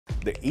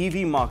The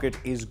EV market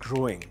is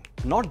growing,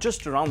 not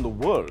just around the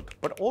world,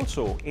 but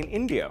also in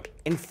India.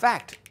 In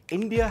fact,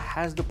 India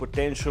has the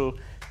potential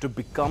to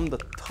become the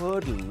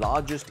third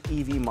largest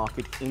EV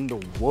market in the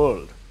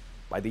world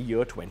by the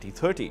year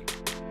 2030.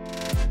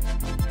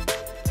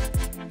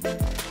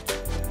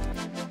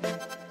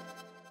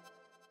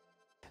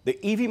 The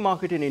EV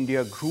market in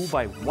India grew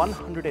by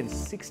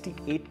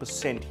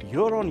 168%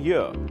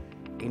 year-on-year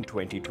in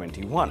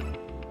 2021.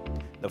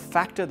 The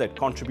factor that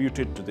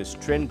contributed to this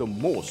trend the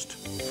most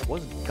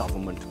was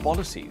government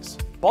policies.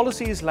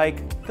 Policies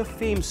like the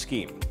FAME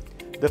scheme,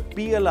 the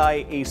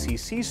PLI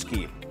ACC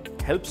scheme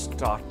helped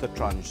start the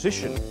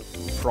transition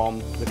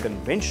from the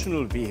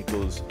conventional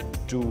vehicles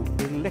to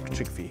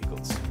electric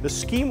vehicles. The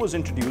scheme was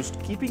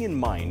introduced keeping in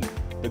mind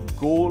the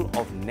goal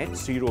of net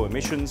zero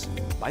emissions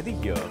by the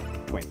year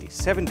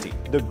 2070.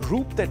 The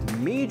group that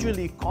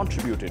majorly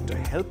contributed to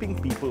helping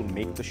people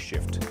make the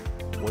shift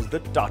was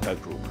the Tata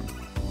Group.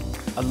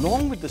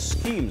 Along with the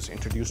schemes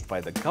introduced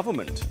by the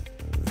government,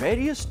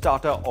 various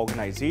Tata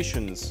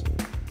organizations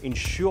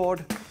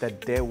ensured that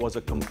there was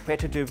a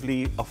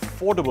competitively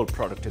affordable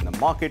product in the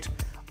market,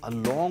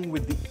 along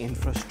with the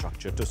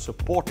infrastructure to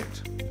support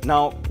it.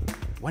 Now,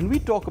 when we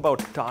talk about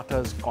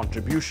Tata's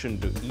contribution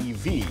to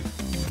EV,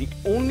 the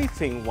only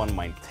thing one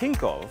might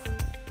think of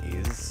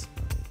is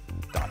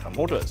Tata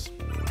Motors.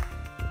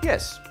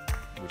 Yes,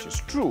 which is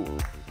true.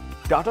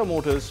 Tata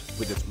Motors,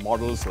 with its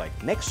models like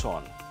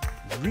Nexon,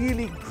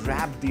 really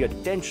grabbed the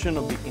attention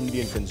of the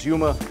Indian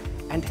consumer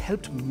and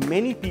helped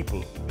many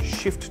people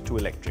shift to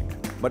electric.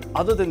 But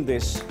other than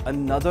this,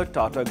 another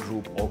Tata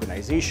Group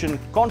organization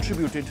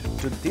contributed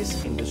to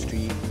this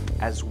industry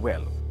as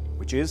well,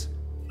 which is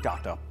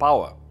Tata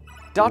Power.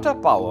 Tata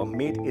Power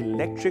made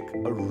electric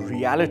a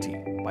reality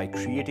by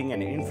creating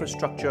an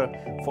infrastructure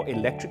for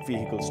electric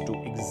vehicles to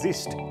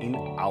exist in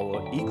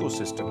our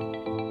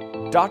ecosystem.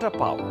 Tata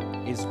Power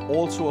is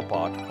also a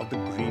part of the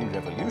Green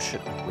Revolution,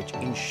 which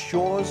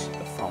ensures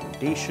the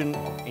foundation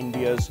of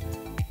India's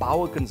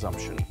power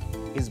consumption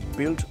is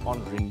built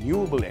on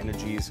renewable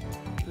energies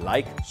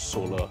like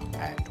solar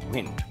and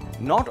wind.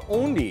 Not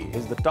only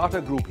is the Tata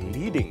Group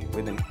leading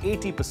with an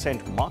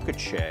 80% market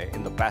share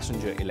in the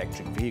passenger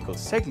electric vehicle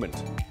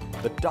segment,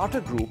 the Tata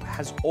Group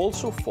has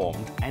also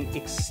formed an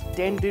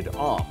extended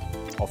arm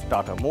of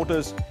Tata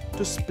Motors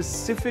to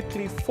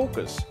specifically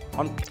focus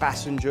on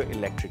passenger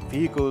electric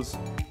vehicles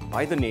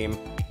by the name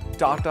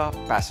Tata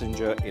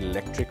Passenger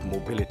Electric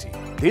Mobility.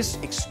 This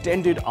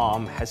extended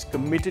arm has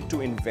committed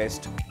to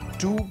invest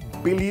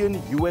 $2 billion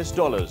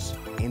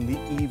in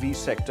the EV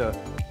sector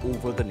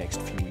over the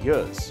next few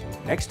years.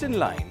 Next in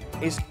line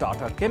is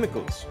Tata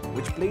Chemicals,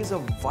 which plays a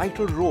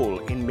vital role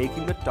in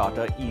making the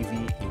Tata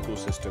EV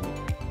ecosystem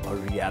a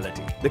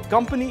reality. The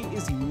company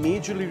is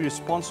majorly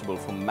responsible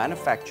for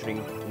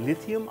manufacturing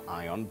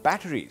lithium-ion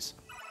batteries.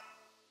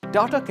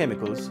 Tata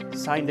Chemicals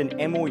signed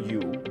an MOU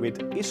with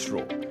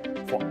ISRO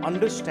for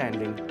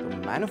understanding the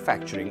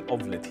manufacturing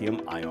of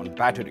lithium-ion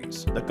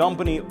batteries. The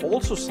company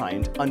also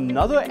signed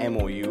another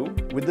MOU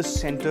with the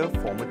Center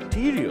for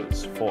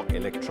Materials for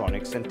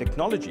Electronics and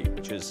Technology,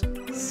 which is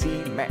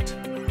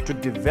CMET, to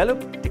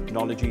develop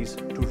technologies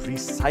to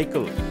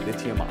recycle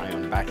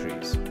lithium-ion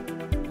batteries.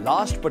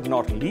 Last but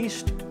not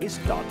least is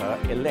Tata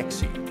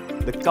Elxsi.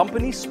 The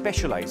company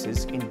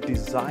specializes in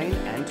design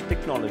and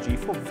technology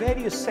for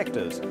various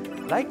sectors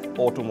like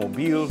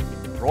automobile,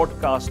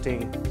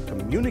 broadcasting,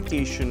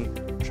 communication,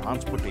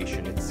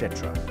 transportation,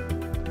 etc.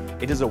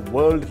 It is a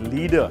world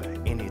leader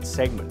in its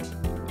segment.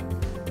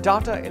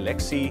 Tata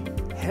Elxsi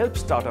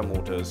helps Tata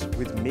Motors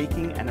with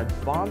making an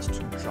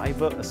advanced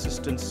driver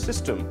assistance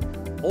system,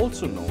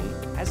 also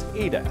known as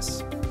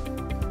ADAS.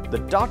 The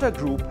Tata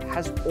Group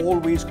has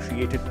always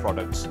created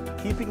products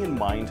keeping in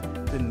mind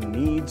the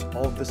needs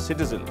of the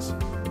citizens.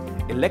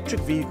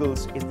 Electric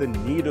vehicles is the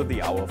need of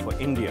the hour for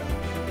India.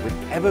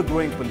 With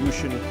ever-growing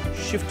pollution,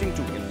 shifting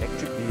to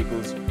electric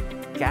vehicles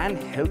can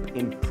help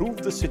improve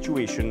the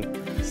situation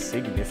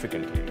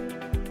significantly.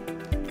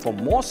 For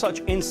more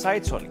such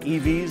insights on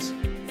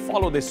EVs,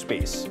 follow this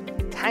space.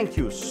 Thank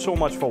you so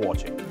much for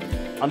watching.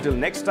 Until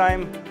next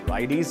time,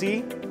 ride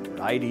easy,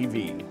 ride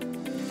EV.